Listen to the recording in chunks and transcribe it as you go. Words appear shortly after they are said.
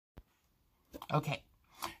Okay.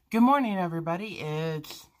 Good morning, everybody.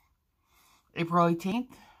 It's April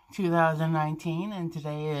 18th, 2019, and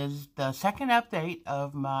today is the second update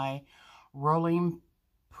of my rolling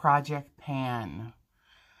project pan.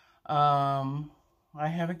 I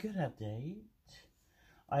have a good update.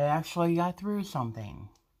 I actually got through something.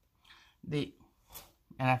 And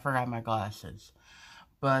I forgot my glasses.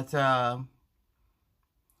 But,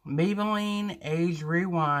 Maybelline Age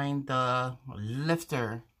Rewind, the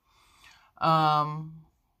lifter.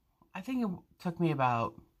 I think it took me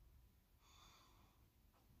about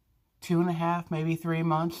 2.5, maybe 3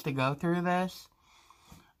 months to go through this.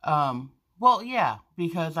 Well, yeah,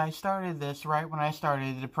 because I started this right when I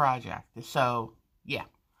started the project. So, yeah.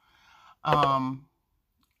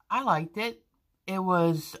 I liked it. It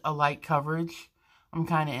was a light coverage. I'm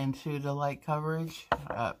kind of into the light coverage.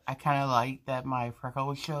 I kind of like that my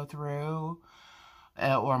freckles show through,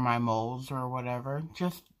 or my moles or whatever.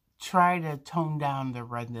 Just try to tone down the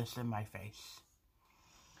redness in my face.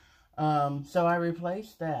 So I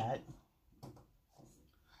replaced that.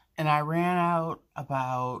 And I ran out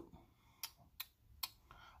about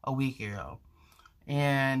a week ago.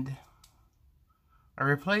 And I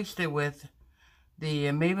replaced it with the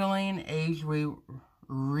Maybelline Age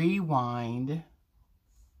Rewind.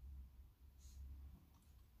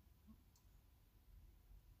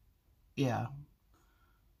 Yeah.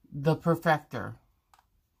 The Perfector.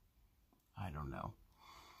 I don't know.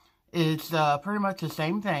 It's pretty much the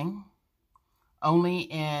same thing, only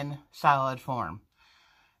in solid form.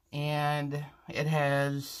 And it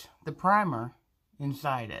has the primer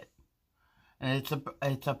inside it. And it's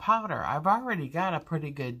a powder. I've already got a pretty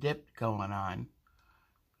good dip going on.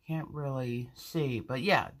 Can't really see, but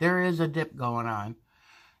yeah, there is a dip going on.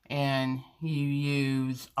 And you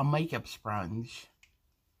use a makeup sponge,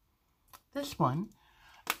 this one,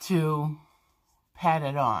 to pat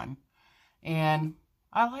it on. And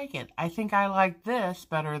I like it. I think I like this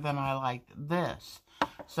better than I liked this.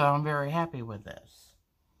 So I'm very happy with this.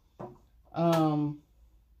 I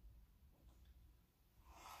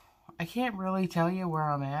can't really tell you where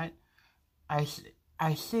I'm at. I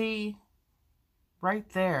see right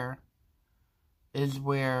there is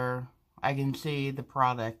where I can see the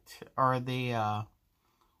product or the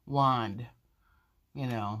wand, you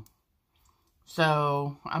know.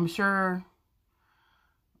 So I'm sure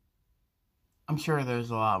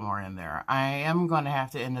there's a lot more in there. I am going to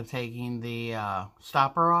have to end up taking the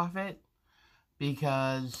stopper off it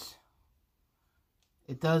because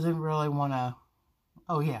it doesn't really want to.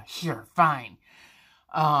 Oh yeah, sure, fine.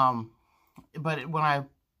 But when I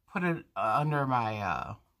put it under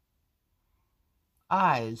my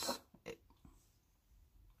eyes,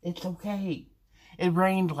 it's okay. It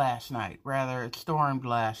rained last night. Rather, it stormed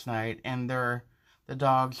last night, and the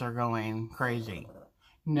dogs are going crazy.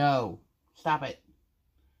 No, stop it.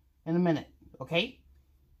 In a minute, okay?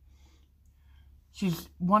 She's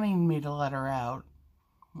wanting me to let her out,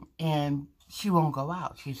 and she won't go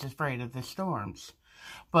out. She's afraid of the storms.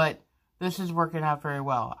 But this is working out very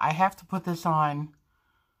well. I have to put this on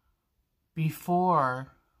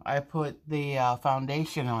before I put the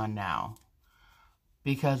foundation on now.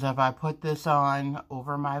 Because if I put this on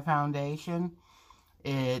over my foundation,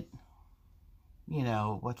 it,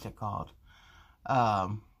 what's it called?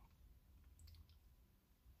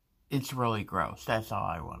 It's really gross. That's all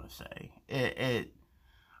I want to say. It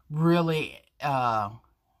really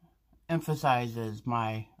emphasizes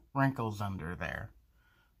my wrinkles under there.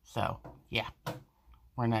 So, yeah,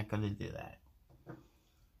 we're not going to do that.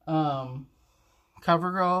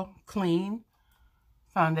 CoverGirl Clean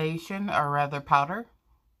Foundation, or rather powder.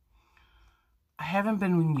 I haven't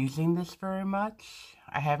been using this very much.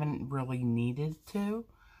 I haven't really needed to.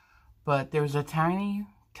 But there's a tiny,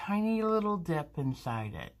 tiny little dip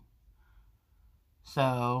inside it.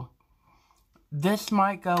 So, this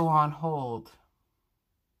might go on hold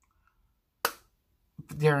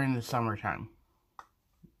during the summertime.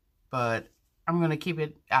 But I'm going to keep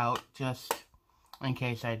it out just in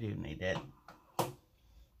case I do need it.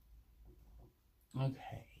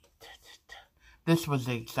 Okay. This was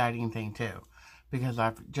the exciting thing too, because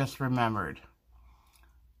I've just remembered.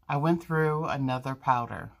 I went through another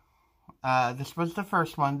powder. This was the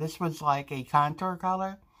first one. This was like a contour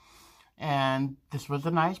color. And this was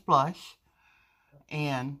a nice blush.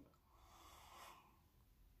 And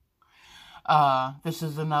this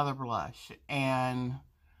is another blush. And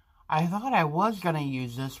I thought I was going to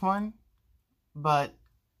use this one, but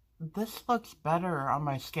this looks better on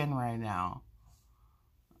my skin right now.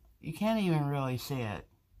 You can't even really see it.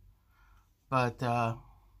 But, there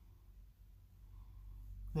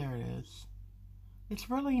it is. It's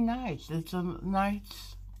really nice. It's a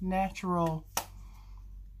nice natural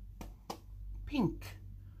pink.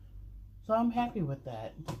 So I'm happy with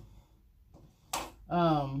that.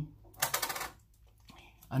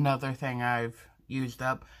 Another thing I've used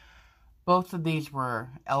up, both of these were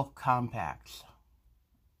e.l.f. compacts.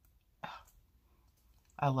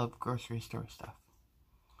 I love grocery store stuff.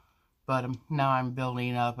 But now I'm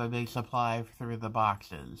building up a big supply through the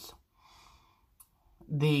boxes.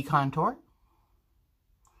 The contour,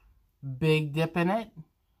 big dip in it.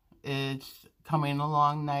 It's coming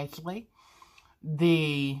along nicely.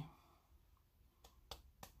 The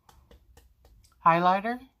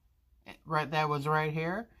highlighter, that was right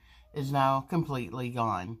here, is now completely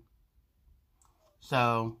gone.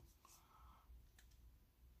 So,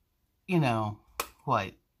 you know,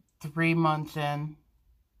 what, 3 months in,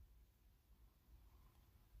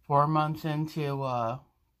 4 months into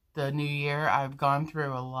the new year, I've gone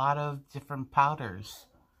through a lot of different powders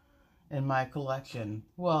in my collection.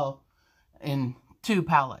 Well, in 2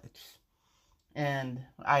 palettes. And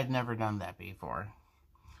I'd never done that before.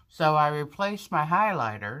 So I replaced my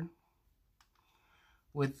highlighter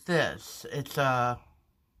with this. It's a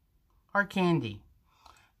Hard Candy.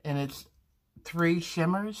 And it's 3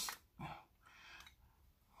 shimmers.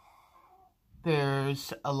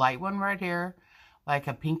 There's a light one right here, like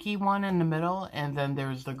a pinky one in the middle, and then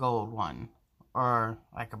there's the gold one, or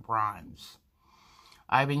like a bronze.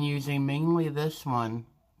 I've been using mainly this one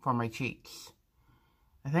for my cheeks.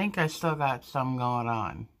 I think I still got some going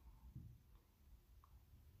on.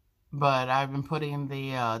 But I've been putting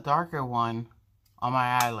the darker one on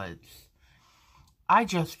my eyelids. I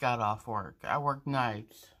just got off work. I work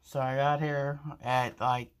nights. So I got here at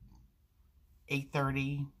like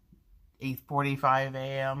 8:30, 8:45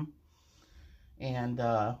 a.m. And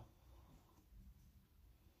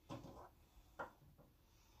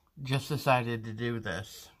just decided to do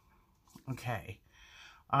this. Okay.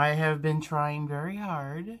 I have been trying very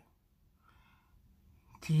hard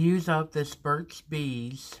to use up this Burt's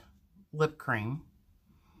Bees lip cream.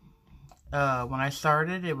 When I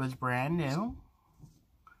started, it was brand new.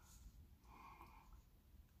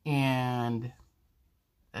 And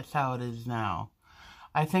that's how it is now.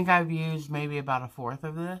 I think I've used maybe about 1/4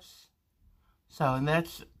 of this. So, and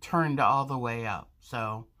that's turned all the way up.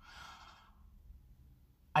 So,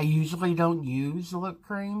 I usually don't use lip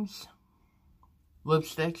creams,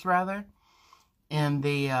 lipsticks rather, in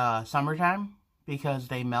the summertime because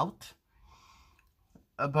they melt.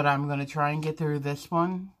 But I'm going to try and get through this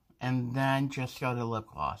one and then just go to lip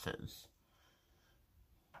glosses.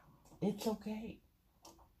 It's okay.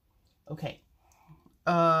 Okay.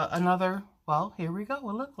 Another, well, here we go,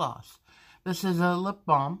 a lip gloss. This is a lip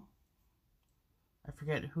balm. I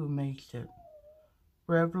forget who makes it.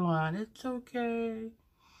 Revlon, it's okay.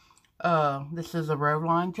 This is a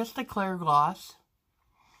Revlon, just a clear gloss.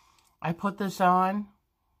 I put this on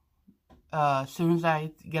as soon as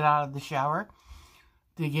I get out of the shower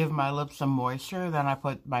to give my lips some moisture. Then I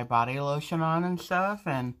put my body lotion on and stuff,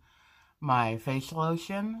 and my face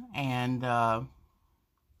lotion, and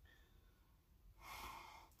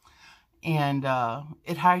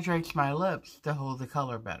it hydrates my lips to hold the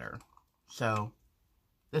color better. So,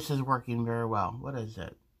 this is working very well. What is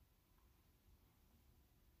it?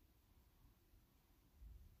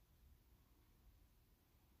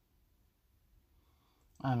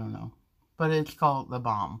 I don't know. But it's called the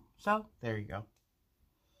Balm. So, there you go.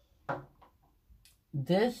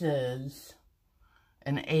 This is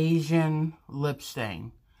an Asian lip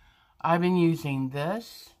stain. I've been using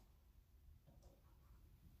this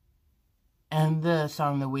and this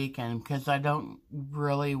on the weekend because I don't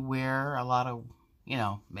really wear a lot of,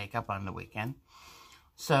 makeup on the weekend.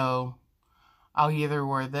 So, I'll either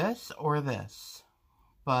wear this or this.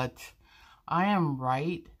 But I am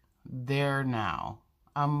right there now.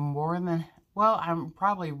 I'm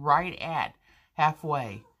probably right at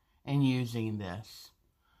halfway in using this.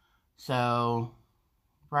 So,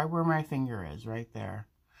 right where my finger is, right there.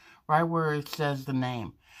 Right where it says the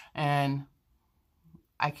name. And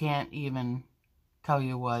I can't even tell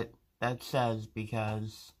you what that says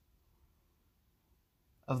because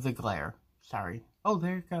of the glare. Sorry. Oh,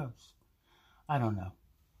 there it goes. I don't know.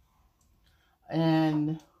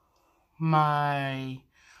 And my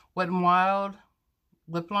Wet n Wild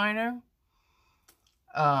lip liner.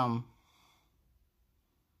 I'm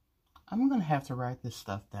going to have to write this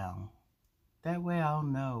stuff down. That way I'll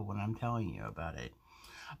know when I'm telling you about it.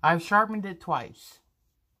 I've sharpened it twice.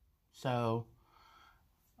 So,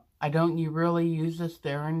 I don't really use this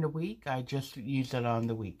during the week. I just use it on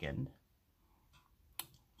the weekend.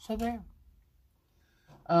 So there.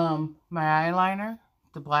 My eyeliner,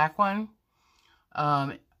 the black one,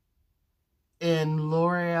 in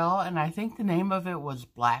L'Oreal, and I think the name of it was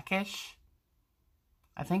Blackish.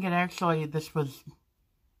 I think this was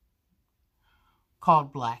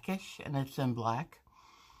called Blackish, and it's in black.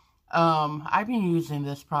 I've been using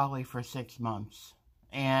this probably for 6 months,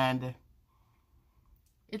 and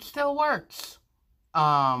it still works.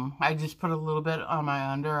 I just put a little bit on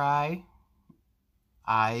my under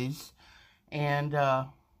eyes, and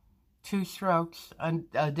 2 strokes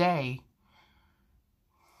a day.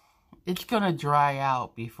 It's gonna dry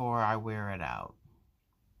out before I wear it out.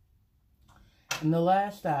 And the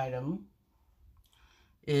last item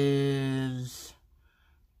is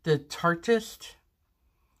the Tarteist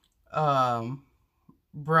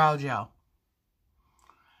brow gel.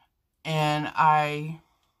 And I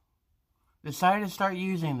decided to start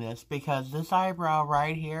using this because this eyebrow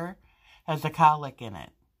right here has a colic in it.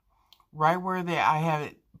 Right where I have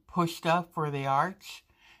it pushed up for the arch,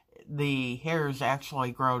 the hairs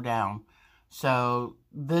actually grow down. So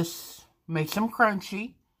this makes them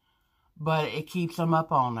crunchy, but it keeps them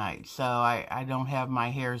up all night. So I don't have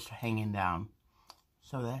my hairs hanging down.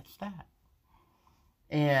 So that's that.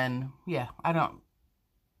 And yeah, I don't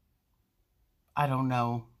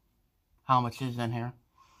know how much is in here.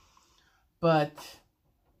 But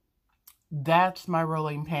that's my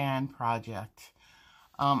rolling pan project.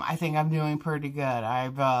 I think I'm doing pretty good.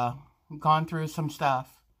 I've gone through some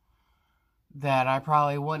stuff that I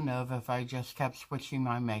probably wouldn't have if I just kept switching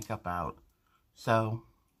my makeup out. So,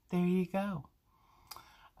 there you go.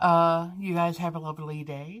 You guys have a lovely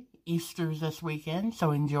day. Easter's this weekend,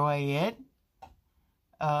 so enjoy it.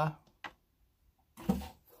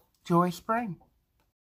 Enjoy spring.